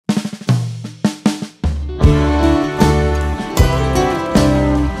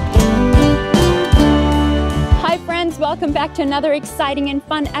welcome back to another exciting and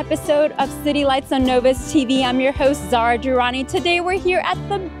fun episode of City Lights on Novus TV. I'm your host, Zara Durrani. Today we're here at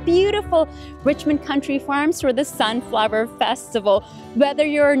the beautiful Richmond Country Farms for the Sunflower Festival. Whether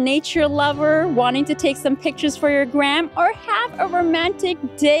you're a nature lover, wanting to take some pictures for your gram, or have a romantic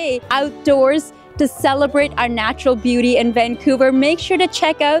day outdoors to celebrate our natural beauty in Vancouver, make sure to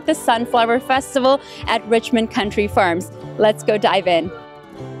check out the Sunflower Festival at Richmond Country Farms. Let's go dive in.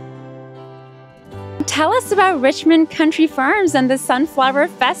 Tell us about Richmond Country Farms and the Sunflower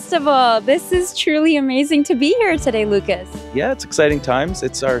Festival. This is truly amazing to be here today, Lucas. Yeah, it's exciting times.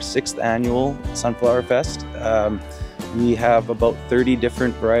 It's our 6th annual Sunflower Fest. We have about 30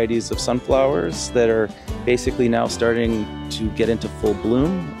 different varieties of sunflowers that are basically now starting to get into full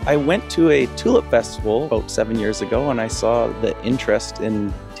bloom. I went to a tulip festival about 7 years ago and I saw the interest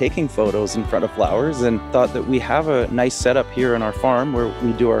in taking photos in front of flowers and thought that we have a nice setup here on our farm where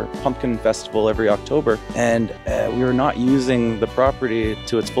we do our pumpkin festival every October, and we were not using the property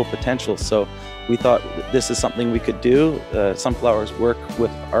to its full potential. So we thought this is something we could do. Sunflowers work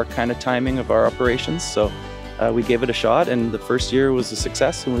with our kind of timing of our operations. So we gave it a shot, and the first year was a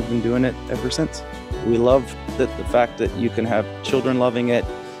success, and we've been doing it ever since. We love the fact that you can have children loving it,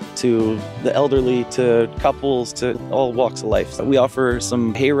 to the elderly, to couples, to all walks of life. So we offer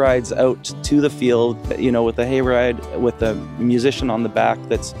some hay rides out to the field, you know, with a hay ride with a musician on the back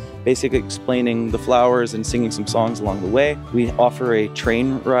that's basically explaining the flowers and singing some songs along the way. We offer a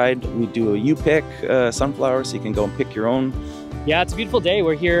train ride. We do a you-pick sunflower, so you can go and pick your own. Yeah, it's a beautiful day.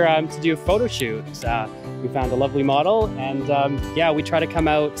 We're here to do a photo shoot. We found a lovely model, and yeah, we try to come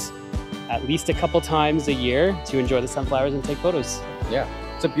out at least a couple times a year to enjoy the sunflowers and take photos. Yeah,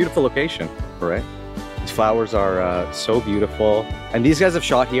 it's a beautiful location, right? These flowers are so beautiful, and these guys have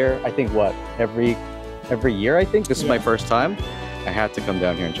shot here, I think, what, every year, I think? This is my first time. I had to come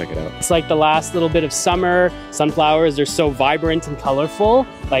down here and check it out. It's like the last little bit of summer. Sunflowers are so vibrant and colorful.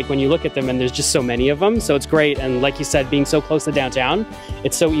 Like when you look at them, and there's just so many of them. So it's great. And like you said, being so close to downtown,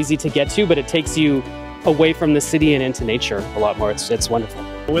 it's so easy to get to, but it takes you away from the city and into nature a lot more. It's wonderful.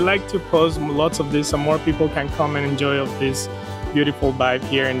 We like to post lots of this so more people can come and enjoy of this beautiful vibe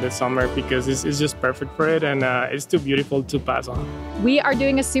here in the summer, because it's just perfect for it, and it's too beautiful to pass on. We are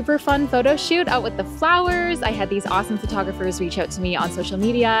doing a super fun photo shoot out with the flowers. I had these awesome photographers reach out to me on social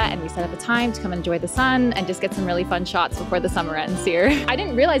media, and we set up a time to come and enjoy the sun and just get some really fun shots before the summer ends here. I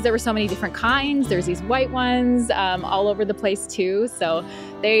didn't realize there were so many different kinds. There's these white ones all over the place too. So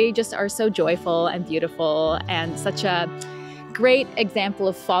they just are so joyful and beautiful, and such a great example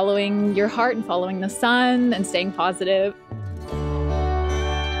of following your heart and following the sun and staying positive.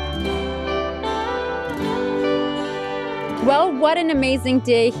 Well, what an amazing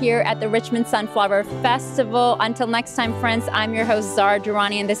day here at the Richmond Sunflower Festival. Until next time, friends, I'm your host, Zara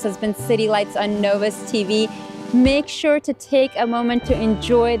Durrani, and this has been City Lights on Novus TV. Make sure to take a moment to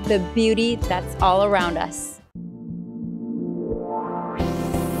enjoy the beauty that's all around us.